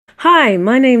Hi,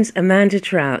 my name's Amanda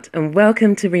Trout and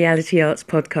welcome to Reality Arts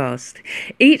Podcast.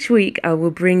 Each week I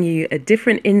will bring you a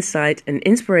different insight and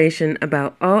inspiration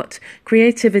about art,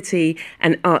 creativity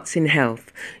and arts in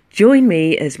health. Join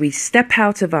me as we step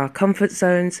out of our comfort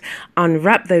zones,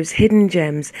 unwrap those hidden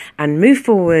gems and move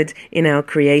forward in our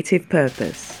creative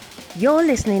purpose. You're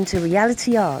listening to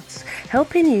Reality Arts,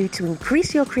 helping you to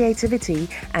increase your creativity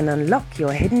and unlock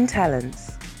your hidden talents.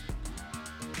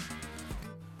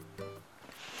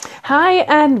 Hi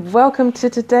and welcome to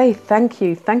today. Thank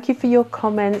you for your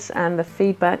comments and the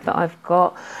feedback that I've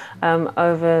got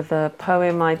over the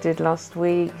poem I did last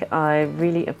week. I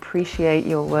really appreciate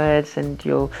your words and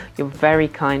your very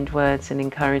kind words and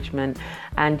encouragement.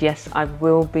 And yes, I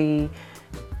will be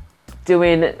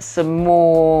doing some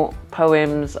more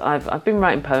poems. I've been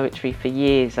writing poetry for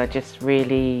years. I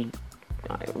really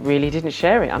didn't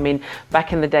share it. I mean,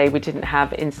 back in the day we didn't have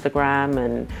Instagram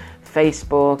and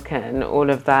Facebook and all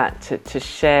of that to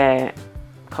share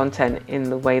content in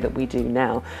the way that we do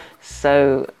now.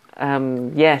 So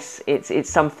yes, it's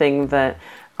something that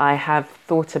I have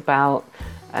thought about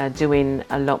doing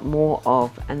a lot more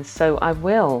of, and so I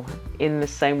will, in the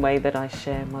same way that I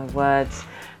share my words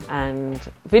and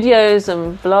videos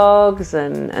and vlogs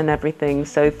and everything.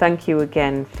 So thank you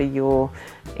again for your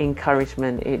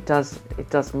encouragement. It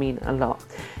does mean a lot.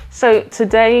 So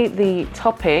today the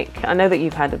topic, I know that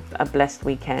you've had a blessed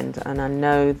weekend, and I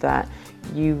know that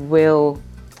you will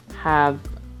have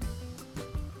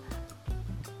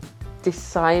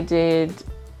decided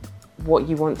what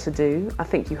you want to do. I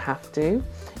think you have to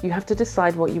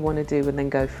decide what you want to do and then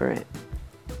go for it.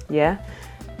 Yeah,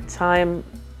 time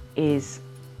is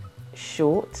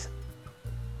short.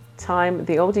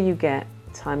 The older you get,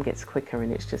 time gets quicker,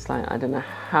 and it's just like, I don't know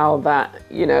how that,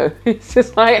 it's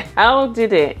just like, how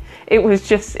did it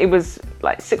was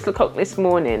like 6 o'clock this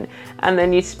morning, and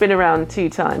then you spin around 2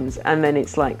 times and then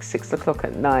it's like 6 o'clock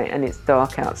at night and it's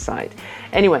dark outside.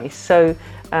 Anyway, so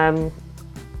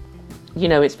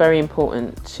it's very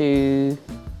important to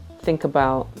think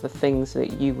about the things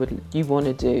that you want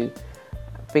to do,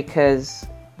 because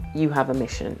you have a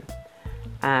mission,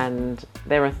 and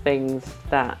there are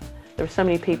so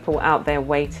many people out there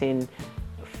waiting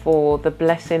for the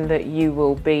blessing that you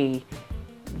will be,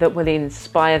 that will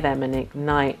inspire them and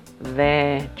ignite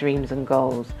their dreams and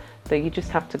goals, that you just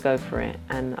have to go for it.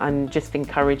 And I'm just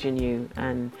encouraging you,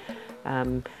 and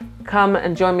come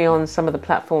and join me on some of the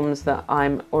platforms that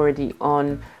I'm already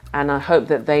on, and I hope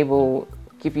that they will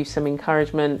give you some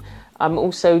encouragement. I'm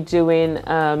also doing,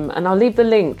 and I'll leave the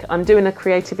link, I'm doing a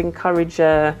Creative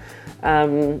Encourager.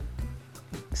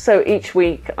 So each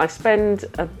week I spend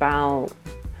about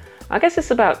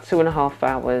 2.5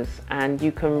 hours, and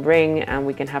you can ring and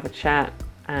we can have a chat,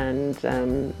 and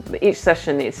each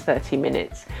session is 30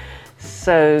 minutes.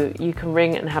 So you can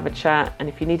ring and have a chat, and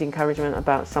if you need encouragement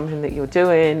about something that you're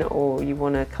doing, or you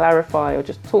want to clarify or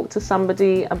just talk to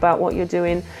somebody about what you're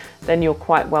doing, then you're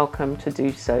quite welcome to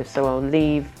do so. So I'll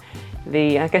leave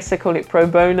I guess they call it pro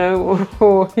bono,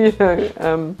 or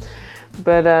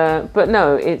but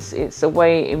no, it's a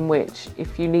way in which,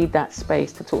 if you need that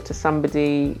space to talk to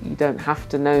somebody, you don't have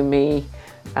to know me,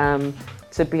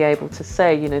 to be able to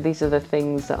say, these are the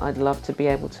things that I'd love to be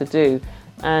able to do,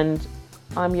 and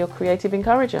I'm your creative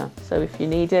encourager. So if you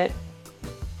need it,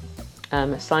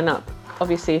 sign up.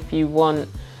 Obviously, if you want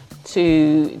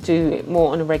to do it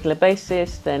more on a regular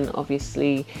basis, then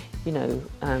obviously, we'll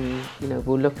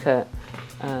look at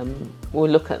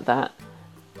that,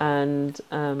 and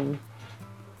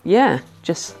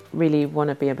just really want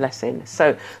to be a blessing.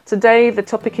 So today the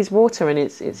topic is water, and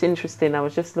it's interesting. I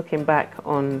was just looking back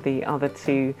on the other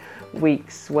 2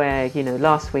 weeks where,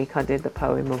 last week I did the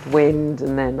poem of wind,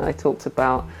 and then I talked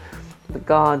about the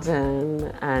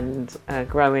garden and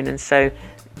growing, and so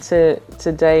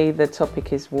today the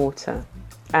topic is water.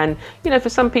 And for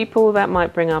some people that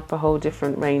might bring up a whole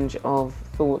different range of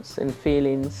thoughts and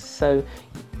feelings. So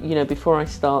before I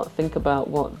start, think about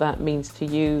what that means to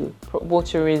you.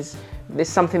 Water is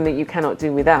something that you cannot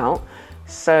do without.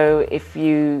 So if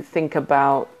you think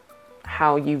about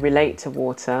how you relate to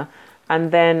water, and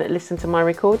then listen to my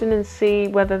recording and see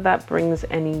whether that brings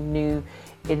any new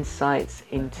insights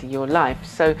into your life.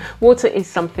 So water is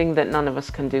something that none of us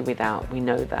can do without. We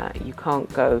know that you can't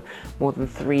go more than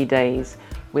 3 days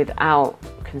without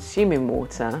consuming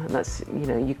water. And that's,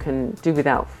 you can do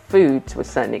without food to a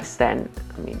certain extent.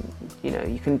 I mean,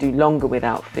 you can do longer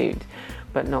without food,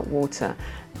 but not water.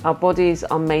 Our bodies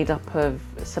are made up of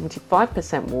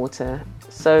 75% water.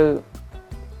 So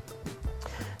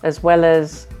as well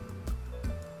as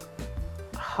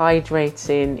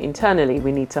hydrating internally,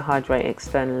 we need to hydrate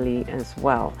externally as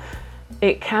well.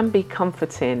 it can be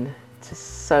comforting to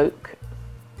soak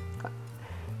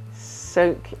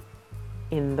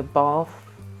in the bath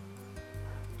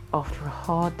after a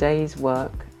hard day's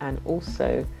work and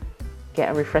also get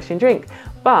a refreshing drink.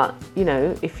 But, you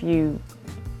know, if you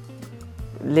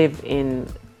live in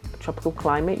a tropical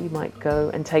climate, you might go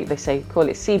and call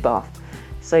it sea bath.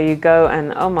 So you go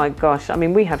and, oh my gosh, I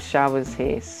mean, we have showers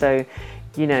here. So,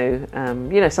 you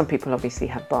know, some people obviously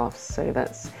have baths,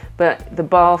 but the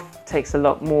bath takes a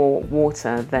lot more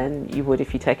water than you would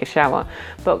if you take a shower.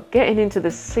 But getting into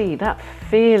the sea, that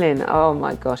feeling, oh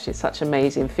my gosh, it's such an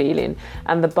amazing feeling.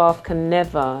 And the bath can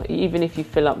never, even if you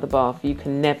fill up the bath, you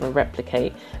can never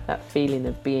replicate that feeling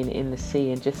of being in the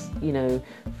sea and just, you know,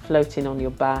 floating on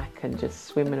your back and just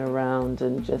swimming around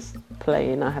and just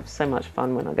playing. I have so much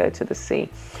fun when I go to the sea.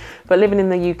 But living in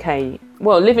the UK,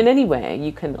 well, living anywhere,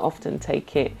 you can often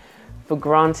take it for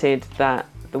granted that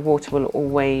the water will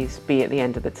always be at the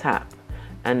end of the tap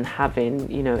and having,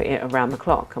 you know, it around the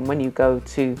clock. And when you go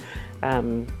to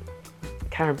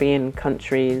Caribbean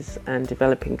countries and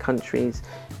developing countries,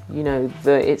 you know,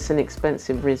 it's an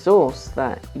expensive resource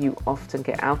that you often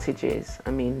get outages.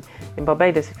 I mean, in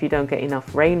Barbados, if you don't get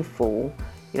enough rainfall,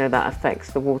 you know, that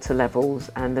affects the water levels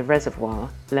and the reservoir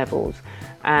levels.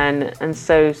 And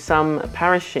so some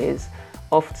parishes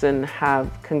often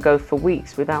can go for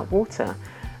weeks without water.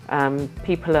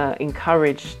 People are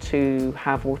encouraged to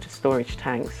have water storage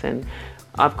tanks, and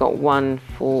I've got one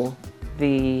for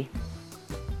the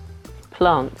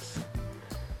plants.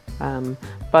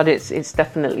 But it's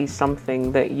definitely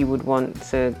something that you would want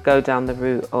to go down the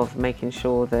route of making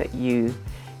sure that you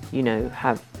know,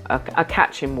 have a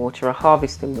catching water, a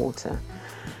harvesting water.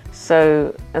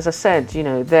 So, as I said, you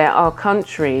know, there are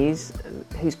countries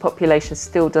whose population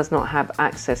still does not have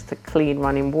access to clean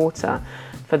running water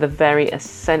for the very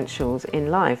essentials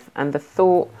in life. And the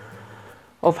thought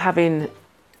of having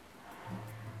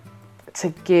to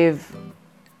give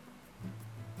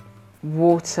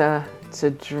water to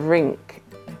drink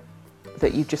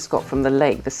that you just got from the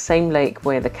lake, the same lake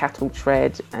where the cattle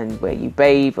tread and where you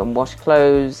bathe and wash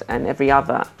clothes and every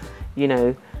other, you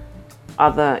know,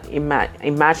 other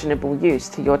imaginable use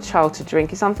to your child to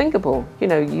drink is unthinkable. You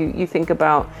know, you think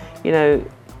about, you know,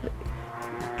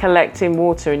 collecting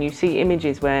water, and you see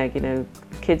images where, you know,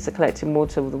 kids are collecting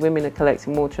water, the women are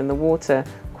collecting water, and the water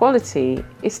quality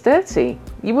is dirty.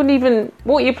 You wouldn't even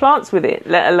water your plants with it,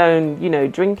 let alone, you know,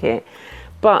 drink it.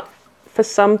 But for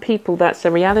some people, that's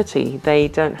a reality. They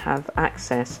don't have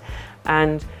access,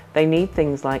 and they need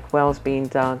things like wells being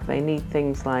dug. They need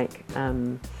things like,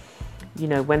 you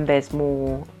know, when there's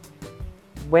more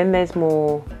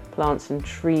plants and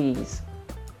trees,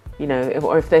 you know,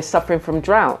 or if they're suffering from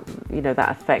drought, you know, that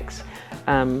affects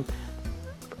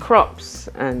crops.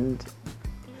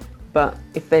 But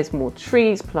if there's more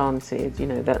trees planted, you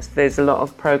know, there's a lot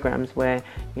of programs where,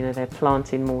 you know, they're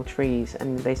planting more trees,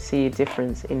 and they see a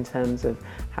difference in terms of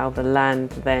how the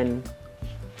land then,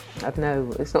 I don't know,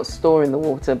 it's not storing the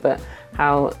water, but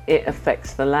how it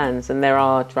affects the lands. And there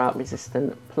are drought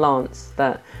resistant plants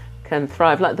that can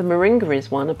thrive, like the moringa is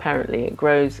one. Apparently it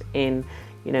grows in,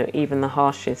 you know, even the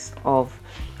harshest of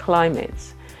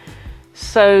climates.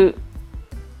 So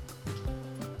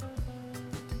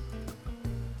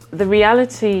the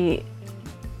reality,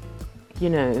 you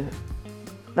know,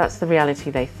 that's the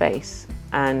reality they face.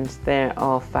 And there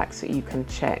are facts that you can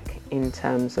check in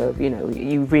terms of, you know,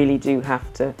 you really do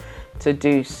have to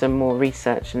do some more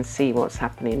research and see what's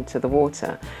happening to the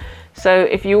water. So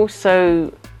if you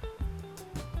also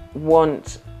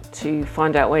want to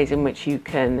find out ways in which you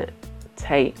can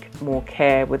take more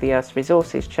care with the Earth's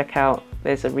resources, check out,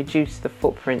 there's a Reduce the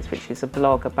Footprints, which is a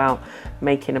blog about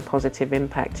making a positive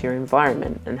impact to your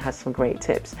environment, and has some great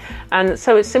tips. And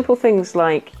so it's simple things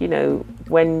like, you know,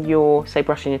 when you're, say,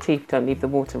 brushing your teeth, don't leave the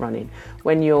water running.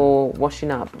 When you're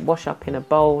washing up, wash up in a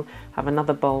bowl, have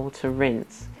another bowl to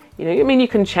rinse. You know, I mean, you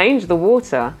can change the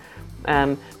water,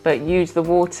 but use the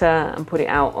water and put it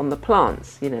out on the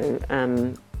plants, you know,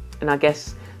 and I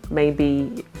guess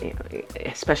maybe,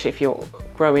 especially if you're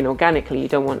growing organically, you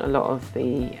don't want a lot of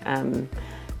the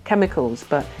chemicals.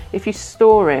 But if you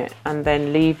store it and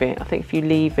then leave it, I think if you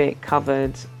leave it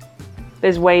covered,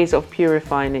 there's ways of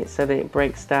purifying it so that it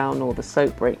breaks down, or the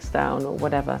soap breaks down, or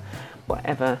whatever. Or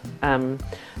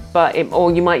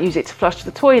you might use it to flush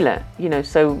the toilet, you know,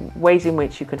 so ways in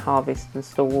which you can harvest and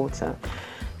store water.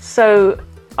 So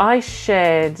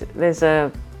there's a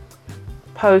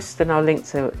post, and I'll link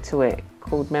to it,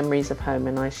 called Memories of Home,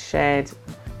 and I shared,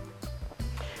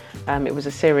 it was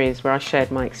a series where I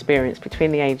shared my experience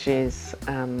between the ages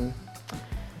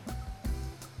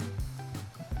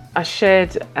I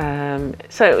shared,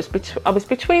 so it was I was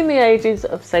between the ages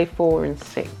of say 4 and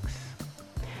 6,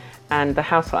 and the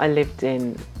house that I lived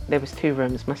in, there was 2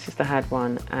 rooms. My sister had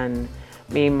one, and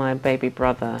me and my baby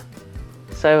brother.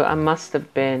 So I must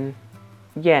have been,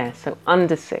 so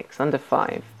under 6, under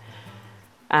 5,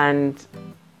 and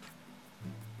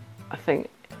I think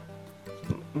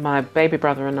my baby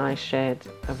brother and I shared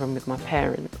a room with my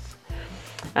parents,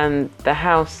 and the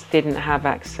house didn't have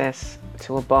access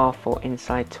to a bath or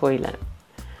inside toilet.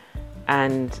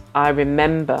 And I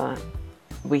remember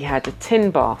we had a tin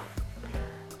bath.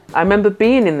 I remember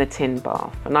being in the tin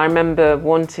bath, and I remember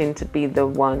wanting to be the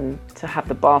one to have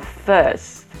the bath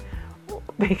first,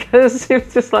 because it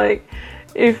was just like,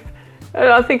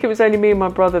 I think it was only me and my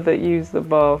brother that used the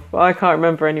bath. I can't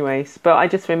remember anyways, but I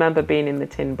just remember being in the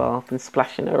tin bath and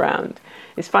splashing around.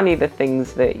 It's funny the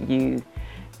things that you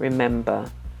remember.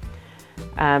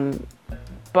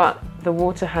 But the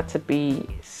water had to be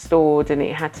stored and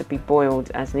it had to be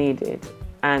boiled as needed.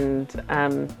 And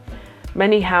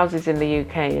many houses in the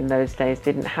UK in those days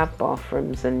didn't have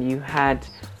bathrooms, and you had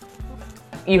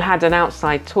an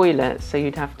outside toilet, so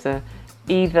you'd have to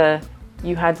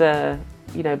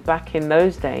back in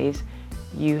those days,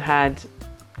 you had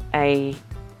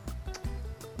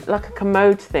like a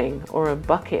commode thing or a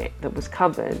bucket that was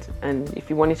covered, and if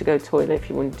you wanted to go to the toilet, if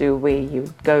you wanted to do a wee, you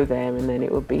would go there, and then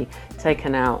it would be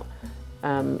taken out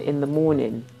in the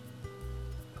morning.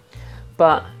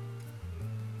 But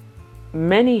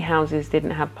many houses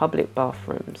didn't have public baths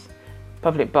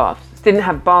didn't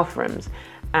have bathrooms,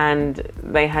 and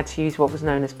they had to use what was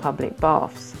known as public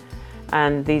baths,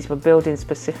 and these were buildings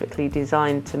specifically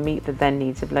designed to meet the then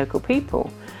needs of local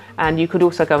people. And you could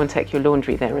also go and take your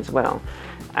laundry there as well.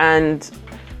 And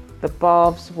the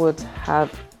baths would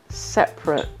have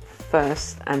separate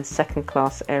first and second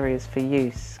class areas for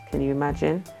use. Can you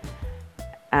imagine?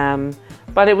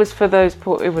 But it was for those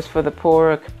poor, it was for the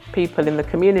poorer people in the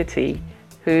community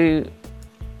who,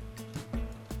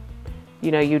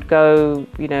 you'd go,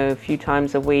 a few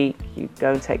times a week, you'd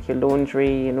go and take your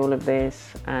laundry and all of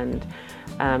this. And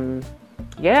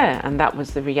and that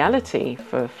was the reality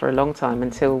for a long time,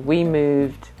 until we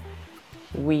moved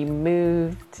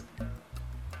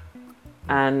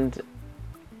and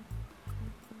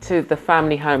to the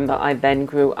family home that I then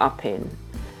grew up in,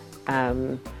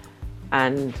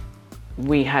 and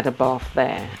we had a bath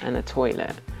there and a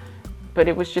toilet. But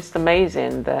it was just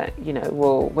amazing that,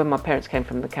 when my parents came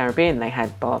from the Caribbean, they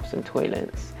had baths and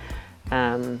toilets,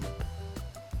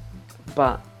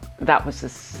 but that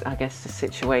was, I guess, the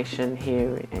situation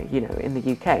here, in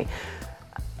the UK.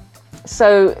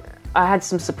 So I had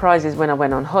some surprises when I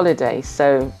went on holiday.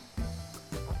 So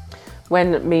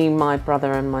when me, my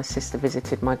brother and my sister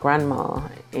visited my grandma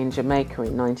in Jamaica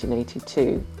in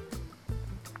 1982,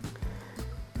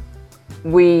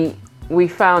 we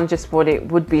found just what it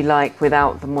would be like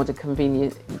without the modern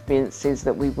conveniences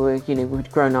that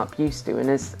we'd grown up used to. And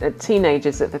as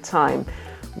teenagers at the time,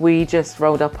 we just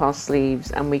rolled up our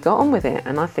sleeves and we got on with it.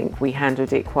 And I think we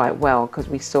handled it quite well because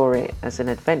we saw it as an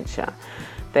adventure.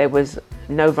 There was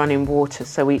no running water,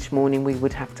 so each morning we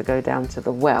would have to go down to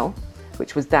the well,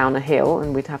 which was down a hill,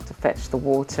 and we'd have to fetch the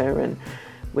water, and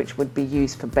which would be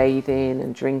used for bathing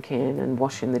and drinking and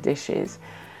washing the dishes.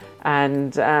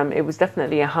 And it was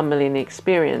definitely a humbling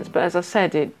experience. But as I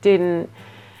said, it didn't,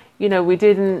 we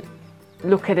didn't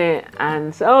look at it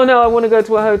and say, oh no, I want to go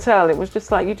to a hotel. It was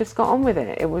just like, you just got on with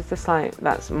it. It was just like,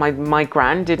 that's my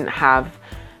gran didn't have,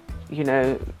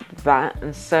 that.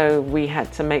 And so we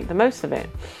had to make the most of it.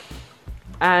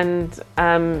 And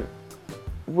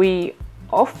we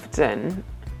often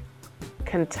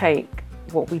can take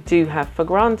what we do have for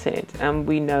granted, and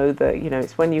we know that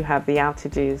it's when you have the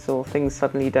outages or things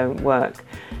suddenly don't work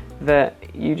that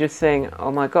you just think,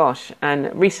 oh my gosh. And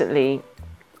recently,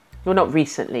 well, not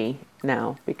recently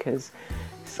now because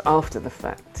it's after the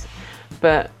fact,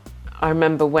 but I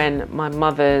remember when my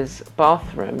mother's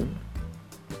bathroom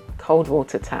cold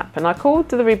water tap, and I called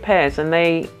to the repairs, and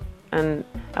they and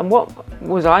what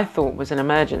was I thought was an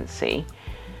emergency,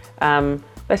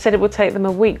 they said it would take them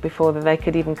a week before they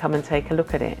could even come and take a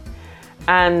look at it.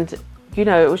 And,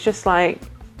 it was just like,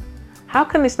 how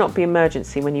can this not be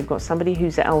emergency when you've got somebody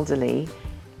who's elderly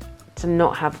to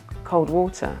not have cold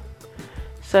water?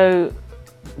 So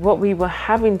what we were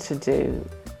having to do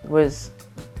was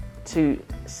to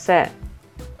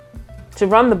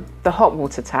run the hot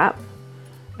water tap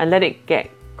and let it get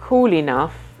cool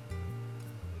enough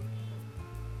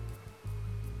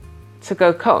to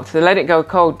go cold, to let it go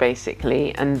cold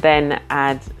basically, and then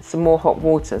add some more hot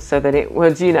water so that it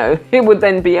would, it would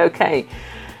then be okay.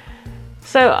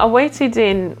 So I waited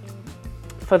in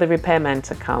for the repairman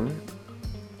to come,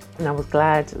 And I was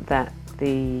glad that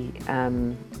the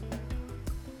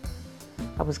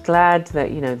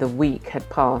week had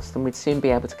passed and we'd soon be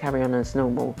able to carry on as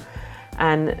normal.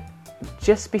 And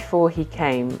just before he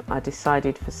came, I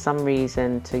decided for some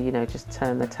reason to, just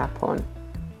turn the tap on.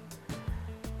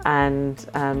 And,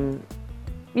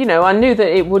 I knew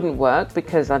that it wouldn't work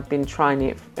because I'd been trying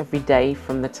it every day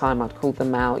from the time I'd called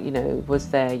them out. Was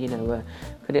there,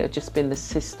 could it have just been the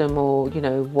system or,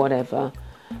 whatever.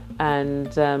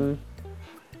 And to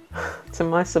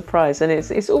my surprise, and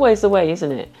it's always the way,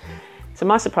 isn't it? To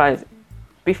my surprise,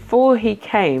 before he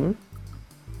came,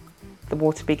 the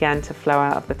water began to flow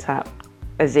out of the tap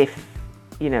as if,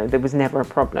 there was never a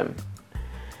problem.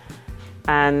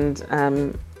 And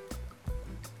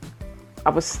I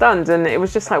was stunned, and it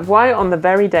was just like, why on the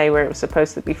very day where it was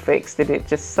supposed to be fixed did it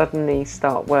just suddenly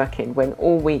start working when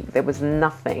all week there was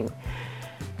nothing?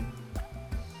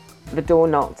 The door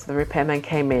knocked, the repairman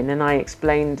came in, and I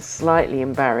explained, slightly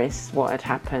embarrassed, what had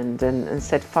happened, and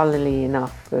said, funnily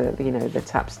enough, the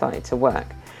tap started to work.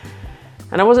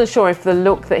 And I wasn't sure if the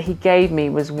look that he gave me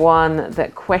was one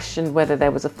that questioned whether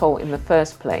there was a fault in the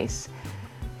first place.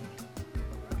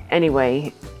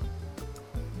 Anyway,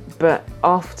 but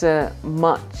after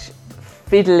much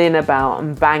fiddling about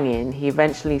and banging, he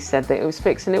eventually said that it was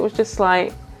fixed, and it was just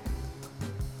like,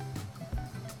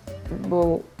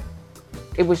 well,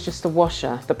 it was just a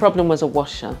washer. The problem was a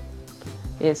washer.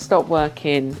 It stopped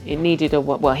working. It needed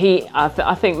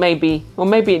I think maybe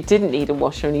it didn't need a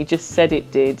washer, and he just said it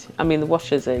did. I mean, the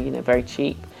washers are, very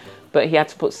cheap, but he had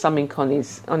to put something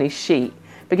on his sheet,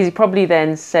 because he probably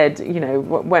then said,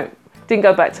 didn't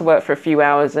go back to work for a few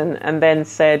hours and then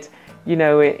said,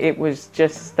 it was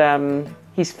just,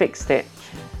 he's fixed it.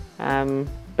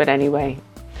 But anyway,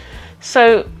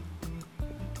 so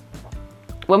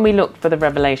when we look for the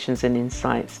revelations and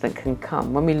insights that can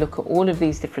come, when we look at all of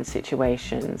these different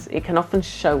situations, it can often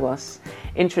show us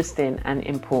interesting and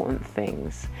important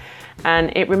things.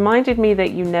 And it reminded me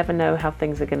that you never know how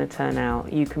things are going to turn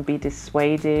out. You can be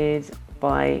dissuaded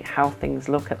by how things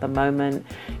look at the moment.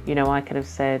 I could have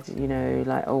said,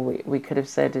 we could have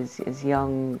said as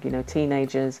young,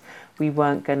 teenagers, we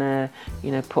weren't going to,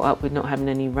 put up with not having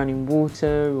any running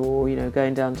water or,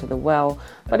 going down to the well.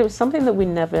 But it was something that we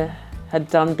never had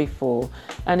done before.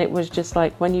 And it was just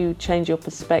like, when you change your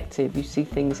perspective, you see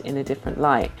things in a different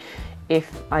light.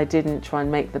 If I didn't try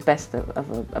and make the best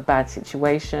of a bad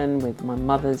situation with my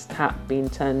mother's tap being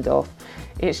turned off,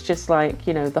 it's just like,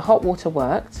 the hot water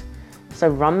worked. So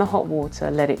run the hot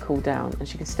water, let it cool down, and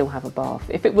she can still have a bath.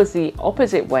 If it was the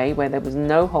opposite way, where there was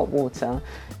no hot water,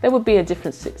 there would be a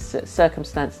different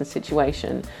circumstance and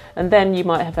situation. And then you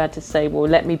might have had to say, well,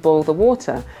 let me boil the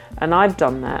water. And I've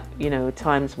done that,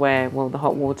 times where, the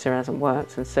hot water hasn't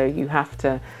worked. And so you have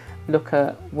to look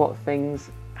at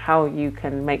how you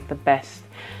can make the best.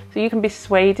 So you can be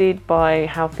swayed by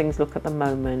how things look at the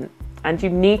moment. And you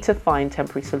need to find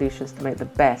temporary solutions to make the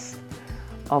best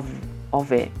of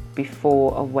it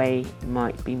before a way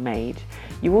might be made.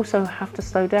 You also have to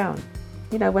slow down.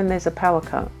 When there's a power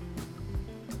cut,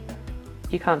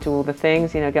 you can't do all the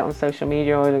things, get on social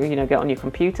media or, get on your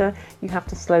computer. You have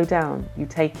to slow down. You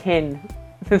take in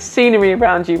the scenery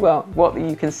around you, what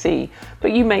you can see,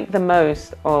 but you make the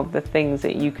most of the things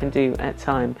that you can do at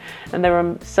time. And there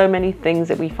are so many things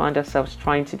that we find ourselves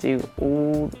trying to do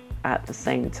all at the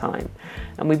same time,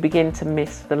 and we begin to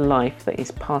miss the life that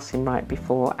is passing right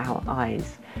before our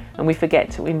eyes, and we forget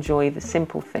to enjoy the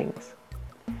simple things.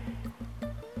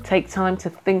 Take time to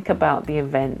think about the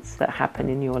events that happen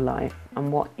in your life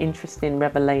and what interesting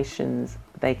revelations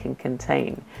they can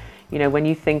contain. When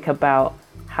you think about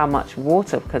how much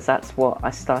water, because that's what I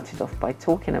started off by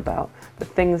talking about, the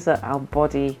things that our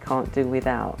body can't do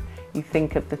without, you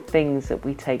think of the things that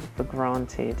we take for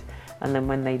granted, and then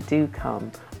when they do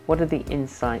come, what are the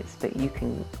insights that you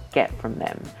can get from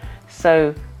them?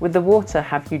 So with the water,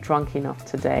 have you drunk enough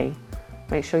today?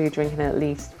 Make sure you're drinking at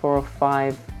least 4 or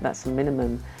 5, that's a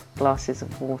minimum, glasses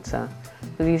of water.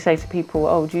 Because you say to people,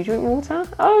 oh, do you drink water?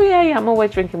 Oh, yeah, I'm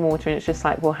always drinking water. And it's just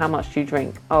like, well, how much do you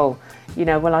drink? Oh,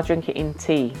 I drink it in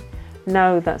tea.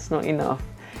 No, that's not enough.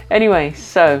 Anyway,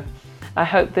 so I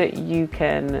hope that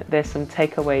there's some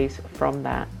takeaways from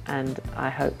that. And I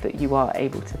hope that you are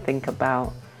able to think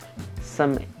about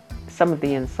some of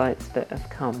the insights that have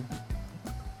come.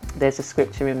 There's a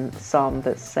scripture in Psalm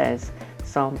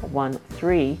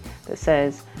 1:3 that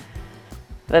says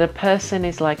that a person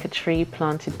is like a tree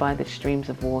planted by the streams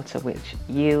of water, which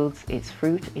yields its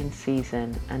fruit in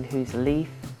season and whose leaf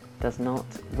does not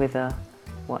wither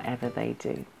whatever they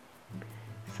do.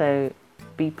 So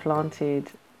be planted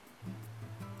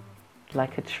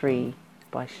like a tree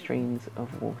by streams of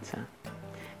water.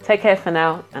 Take care for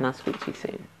now, and I'll speak to you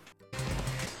soon.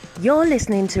 You're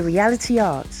listening to Reality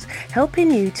Arts, helping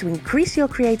you to increase your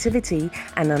creativity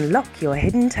and unlock your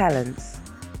hidden talents.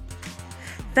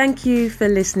 Thank you for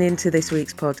listening to this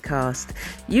week's podcast.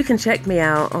 You can check me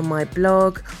out on my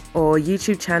blog or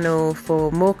YouTube channel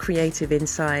for more creative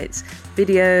insights,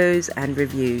 videos and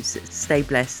reviews. Stay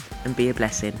blessed and be a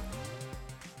blessing.